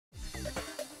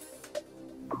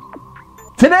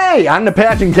Today on the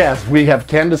PageantCast, we have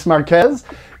Candace Marquez.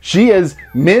 She is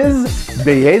Ms.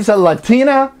 Belleza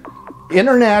Latina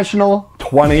International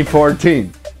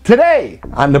 2014. Today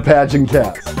on the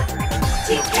PageantCast.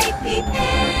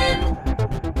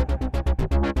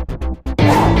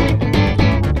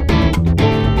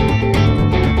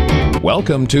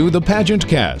 Welcome to the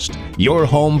PageantCast, your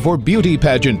home for beauty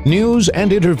pageant news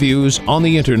and interviews on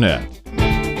the internet.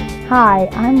 Hi,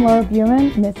 I'm Laura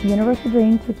Buman, Miss Universal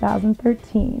Dream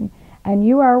 2013, and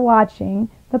you are watching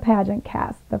the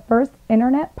PageantCast, the first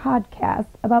internet podcast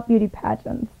about beauty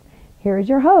pageants. Here is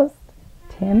your host,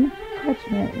 Tim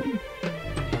Kretschmann.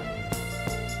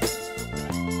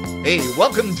 Hey,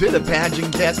 welcome to the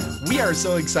PageantCast. We are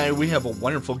so excited. We have a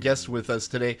wonderful guest with us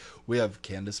today. We have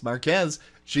Candace Marquez.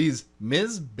 She's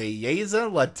Ms.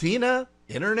 Belleza Latina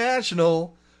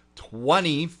International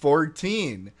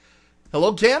 2014.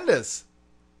 Hello, Candace.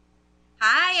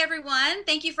 Hi, everyone.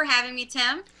 Thank you for having me,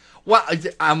 Tim. Well,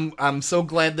 I'm so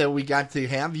glad that we got to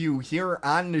have you here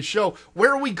on the show.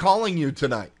 Where are we calling you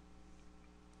tonight?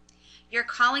 You're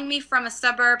calling me from a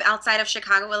suburb outside of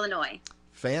Chicago, Illinois.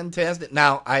 Fantastic.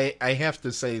 Now, I have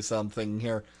to say something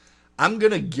here. I'm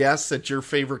going to guess that your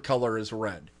favorite color is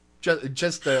red.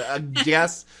 Just a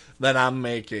guess that I'm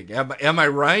making. Am I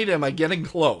right? Am I getting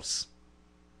close?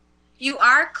 You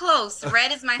are close.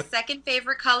 Red is my second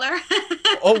favorite color.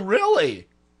 Oh, really?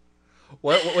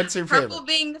 What's your favorite? Purple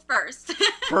being the first.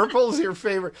 Purple's your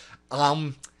favorite.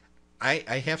 I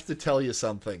have to tell you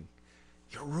something.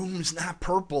 Your room's not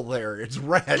purple there. It's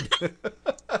red.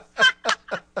 But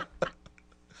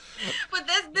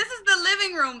this is the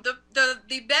living room.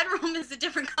 The bedroom is a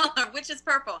different color, which is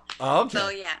purple. Okay. So,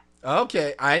 yeah.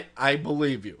 Okay, I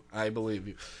believe you. I believe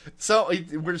you. So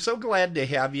we're so glad to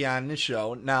have you on the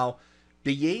show. Now,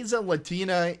 Belleza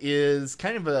Latina is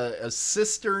kind of a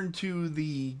sister to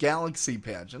the Galaxy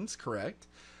pageants, correct?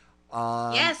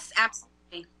 Yes,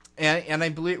 absolutely. And I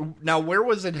believe, now where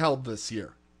was it held this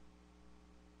year?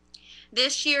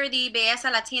 This year, the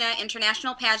Belleza Latina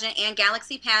International Pageant and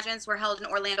Galaxy Pageants were held in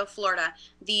Orlando, Florida,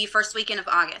 the first weekend of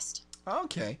August.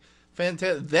 Okay,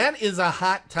 fantastic. That is a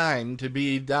hot time to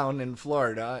be down in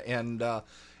Florida, and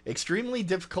extremely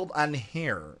difficult on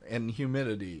hair and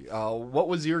humidity. What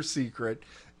was your secret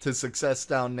to success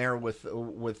down there with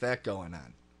that going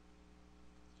on?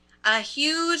 A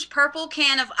huge purple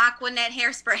can of Aquanet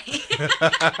hairspray.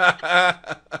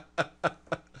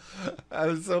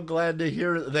 I'm so glad to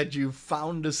hear that you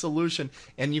found a solution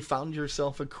and you found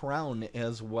yourself a crown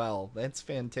as well. That's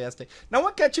fantastic. Now,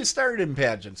 what got you started in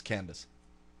pageants, Candace?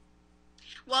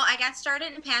 Well, I got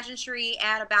started in pageantry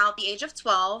at about the age of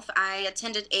 12. I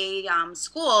attended a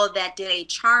school that did a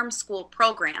charm school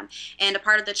program, and a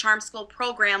part of the charm school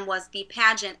program was the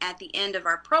pageant at the end of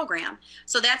our program.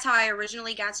 So that's how I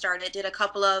originally got started. Did a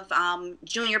couple of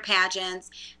junior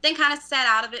pageants, then kind of sat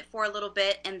out of it for a little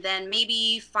bit, and then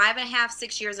maybe 5.5,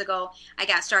 6 years ago, I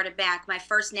got started back. My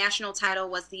first national title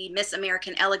was the Miss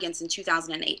American Elegance in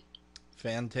 2008.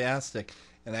 Fantastic.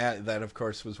 And that of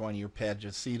course, was one of your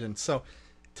pageant seedings. So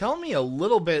tell me a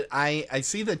little bit. I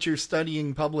see that you're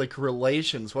studying public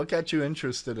relations. What got you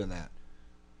interested in that?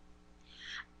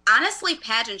 Honestly,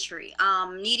 pageantry.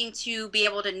 Needing to be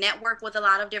able to network with a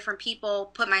lot of different people,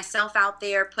 put myself out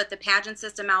there, put the pageant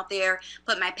system out there,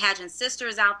 put my pageant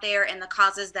sisters out there, and the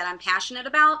causes that I'm passionate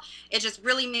about. It just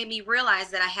really made me realize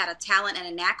that I had a talent and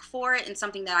a knack for it and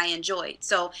something that I enjoyed.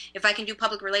 So if I can do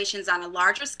public relations on a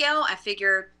larger scale, I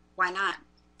figure, why not?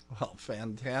 Well,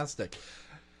 fantastic.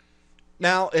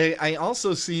 Now, I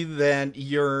also see that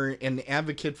you're an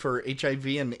advocate for HIV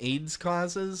and AIDS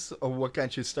causes. What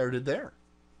got you started there?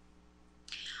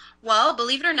 Well,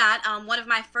 believe it or not, one of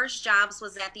my first jobs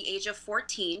was at the age of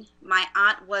 14. My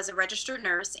aunt was a registered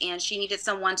nurse, and she needed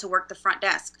someone to work the front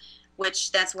desk,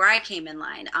 which that's where I came in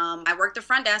line. I worked the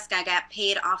front desk. I got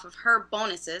paid off of her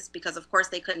bonuses because, of course,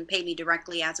 they couldn't pay me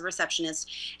directly as a receptionist.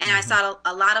 And I saw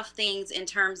a lot of things in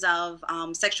terms of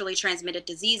sexually transmitted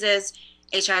diseases,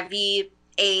 HIV,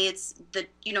 AIDS,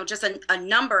 just a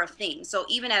number of things. So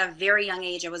even at a very young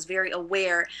age, I was very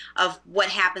aware of what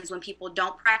happens when people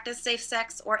don't practice safe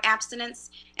sex or abstinence.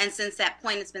 And since that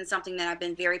point, it's been something that I've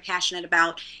been very passionate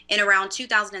about. In around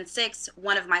 2006,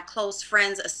 one of my close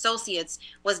friends' associates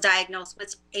was diagnosed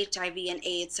with HIV and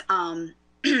AIDS.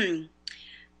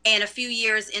 And a few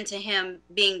years into him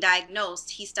being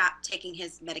diagnosed, he stopped taking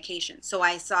his medication. So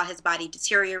I saw his body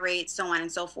deteriorate, so on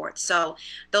and so forth. So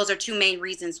those are two main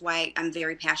reasons why I'm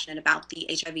very passionate about the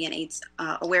HIV and AIDS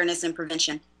awareness and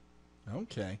prevention.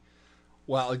 Okay.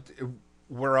 Well,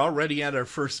 we're already at our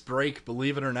first break,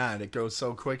 believe it or not. It goes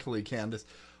so quickly, Candace.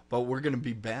 But we're going to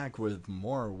be back with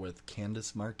more with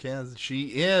Candace Marquez. She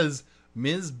is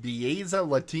Ms. Belleza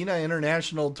Latina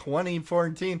International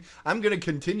 2014. I'm going to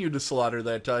continue to slaughter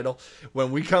that title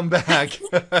when we come back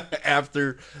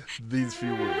after these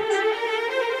few words.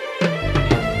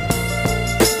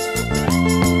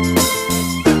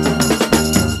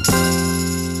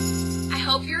 I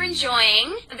hope you're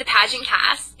enjoying the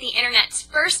PageantCast, the internet's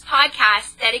first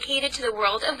podcast dedicated to the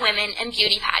world of women and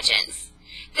beauty pageants.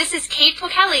 This is Kate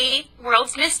Pokelly,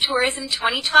 World's Miss Tourism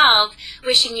 2012,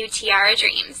 wishing you tiara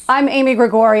dreams. I'm Amy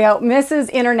Gregorio,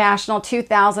 Mrs. International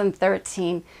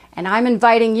 2013, and I'm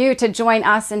inviting you to join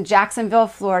us in Jacksonville,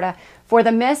 Florida for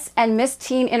the Miss and Miss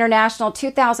Teen International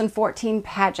 2014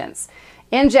 pageants.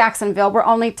 In Jacksonville, we're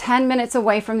only 10 minutes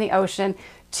away from the ocean,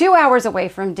 2 hours away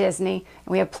from Disney,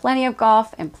 and we have plenty of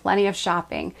golf and plenty of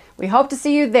shopping. We hope to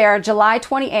see you there July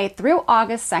 28th through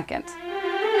August 2nd.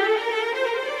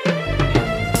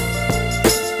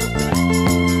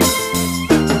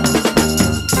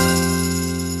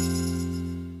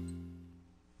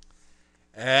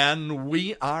 And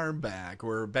we are back.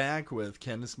 We're back with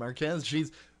Candace Marquez.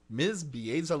 She's Ms.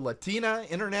 Belleza Latina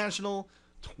International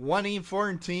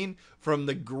 2014 from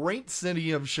the great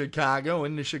city of Chicago,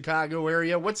 in the Chicago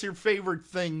area. What's your favorite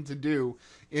thing to do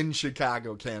in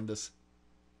Chicago, Candace?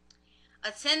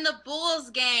 Attend the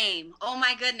Bulls game. Oh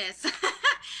my goodness.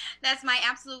 That's my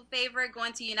absolute favorite,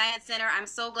 going to United Center. I'm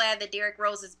so glad that Derrick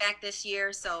Rose is back this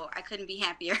year, so I couldn't be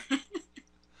happier.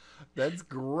 That's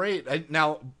great.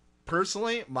 Now,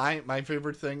 personally, my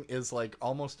favorite thing is like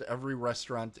almost every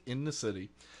restaurant in the city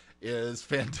is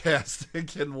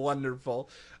fantastic and wonderful.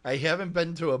 I haven't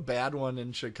been to a bad one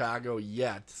in Chicago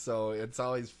yet, so it's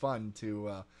always fun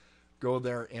to go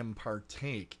there and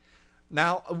partake.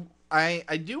 Now,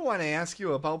 I do want to ask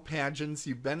you about pageants.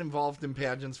 You've been involved in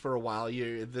pageants for a while.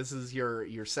 This is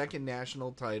your second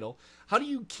national title. How do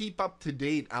you keep up to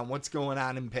date on what's going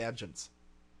on in pageants?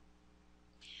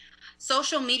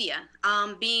 Social media,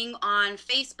 being on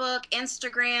Facebook,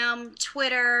 Instagram,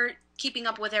 Twitter, keeping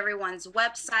up with everyone's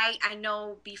website. I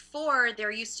know before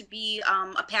there used to be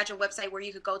a pageant website where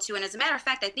you could go to, and as a matter of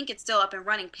fact, I think it's still up and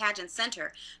running, Pageant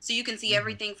Center. So you can see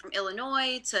everything from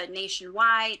Illinois to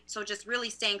nationwide. So just really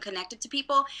staying connected to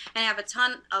people, and I have a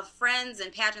ton of friends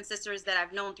and pageant sisters that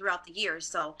I've known throughout the years.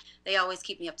 So they always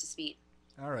keep me up to speed.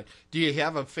 All right. Do you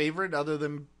have a favorite other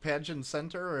than Pageant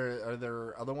Center, or are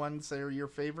there other ones that are your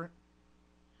favorite?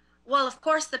 Well, of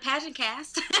course, the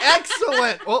PageantCast.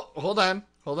 Excellent. Well, hold on.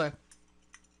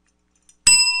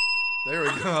 There we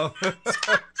go.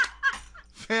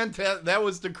 Fantastic. That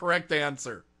was the correct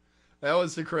answer.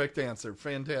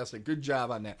 Fantastic. Good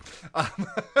job on that.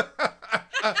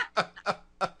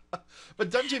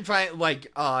 But don't you find,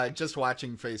 like, just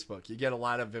watching Facebook, you get a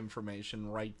lot of information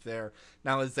right there.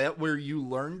 Now, is that where you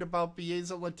learned about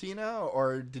Belleza Latina,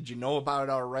 or did you know about it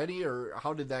already, or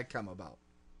how did that come about?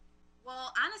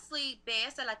 Well, honestly,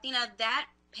 Belleza Latina, that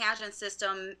pageant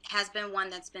system has been one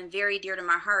that's been very dear to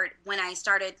my heart. When I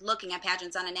started looking at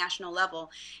pageants on a national level,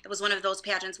 it was one of those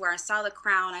pageants where I saw the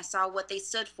crown, I saw what they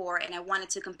stood for, and I wanted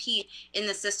to compete in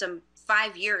the system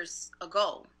 5 years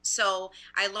ago. So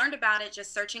I learned about it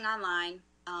just searching online.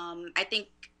 I think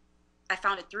I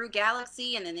found it through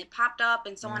Galaxy, and then it popped up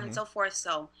and so on and so forth.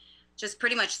 So just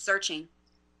pretty much searching.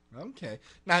 Okay.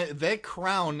 Now, that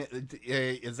crown,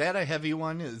 is that a heavy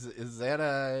one? Is that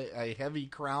a heavy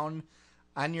crown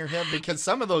on your head? Because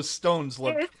some of those stones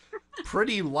look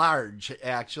pretty large,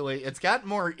 actually. It's got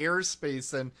more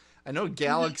airspace than, I know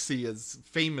Galaxy is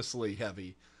famously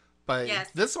heavy, but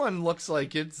this one looks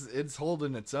like it's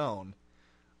holding its own.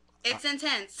 It's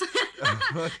intense.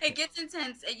 It gets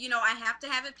intense. You know, I have to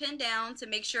have it pinned down to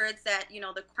make sure it's at,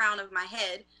 the crown of my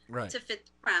head to fit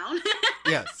the crown.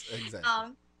 Yes,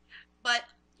 exactly. But,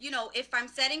 if I'm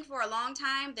setting for a long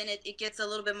time, then it gets a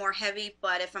little bit more heavy.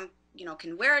 But if I'm,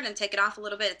 can wear it and take it off a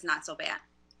little bit, it's not so bad.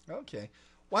 Okay.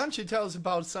 Why don't you tell us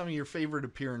about some of your favorite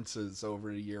appearances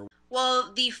over the year?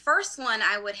 Well, the first one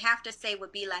I would have to say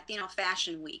would be Latino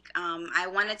Fashion Week. I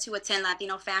wanted to attend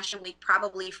Latino Fashion Week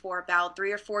probably for about 3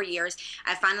 or 4 years.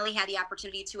 I finally had the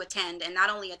opportunity to attend, and not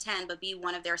only attend, but be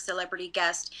one of their celebrity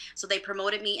guests. So they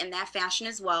promoted me in that fashion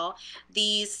as well.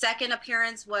 The second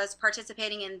appearance was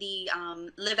participating in the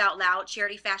Live Out Loud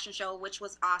charity fashion show, which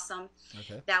was awesome.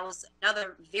 Okay. That was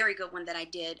another very good one that I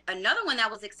did. Another one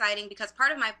that was exciting because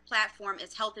part of my platform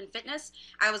is health and fitness.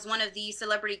 I was one of the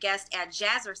celebrity guests at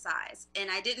Jazzercise. And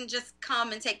I didn't just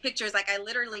come and take pictures, like I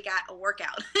literally got a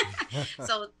workout.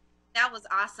 So that was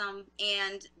awesome.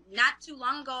 And not too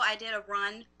long ago, I did a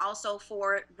run also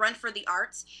for Run for the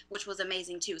Arts, which was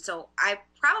amazing too. So I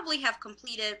probably have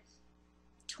completed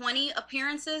 20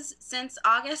 appearances since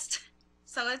August.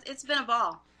 So it's been a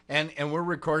ball. And we're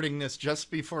recording this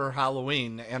just before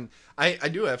Halloween. And I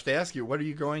do have to ask you, what are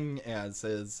you going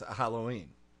as Halloween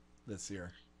this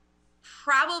year?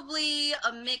 Probably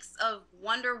a mix of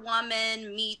Wonder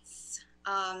Woman meets,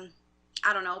 I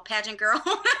don't know, pageant girl.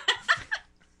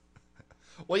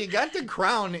 Well, you got the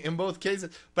crown in both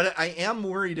cases, but I am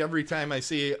worried every time I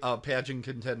see a pageant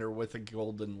contender with a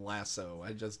golden lasso.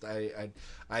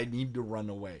 I need to run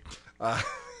away.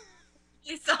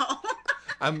 So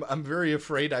I'm very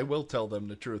afraid I will tell them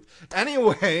the truth.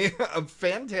 Anyway,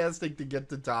 fantastic to get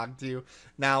to talk to you.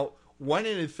 Now, one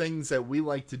of the things that we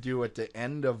like to do at the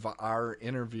end of our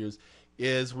interviews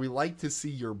is we like to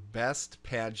see your best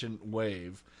pageant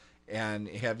wave and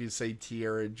have you say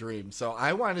Tiara Dream. So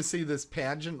I want to see this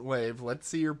pageant wave. Let's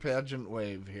see your pageant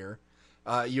wave here.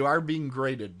 You are being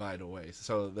graded, by the way,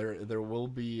 so there will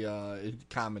be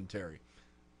commentary.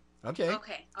 Okay.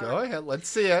 Go ahead. Let's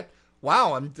see it.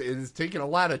 Wow, it's taking a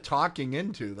lot of talking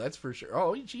into, that's for sure.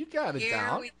 Oh, you got it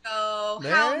down. Here we go.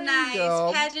 There How you nice.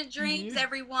 go. Pageant dreams,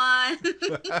 everyone.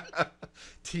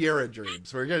 Tiara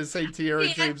Dreams. We're going to say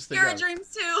Tiara Dreams together. Tiara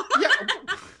dreams, too. Yeah.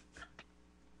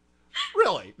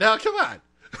 Really? Now, come on.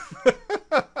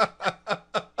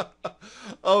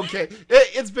 Okay.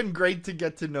 It's been great to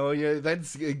get to know you.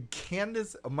 That's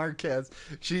Candace Marquez.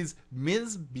 She's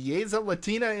Ms. Belleza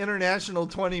Latina International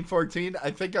 2014. I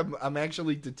think I'm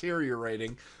actually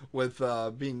deteriorating with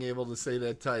being able to say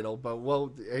that title, but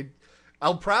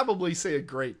I'll probably say it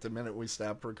great the minute we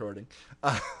stop recording.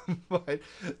 But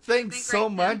thanks so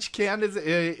much, Candace.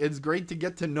 It's great to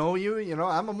get to know you. You know,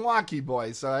 I'm a Milwaukee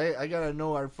boy, so I got to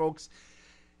know our folks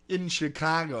in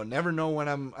Chicago. Never know when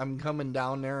I'm coming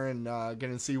down there and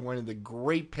going to see one of the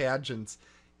great pageants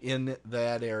in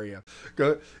that area.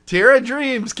 Go Tiara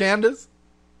Dreams, Candace.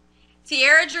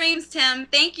 Tiara dreams, Tim.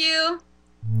 Thank you.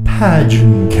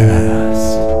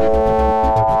 PageantCast.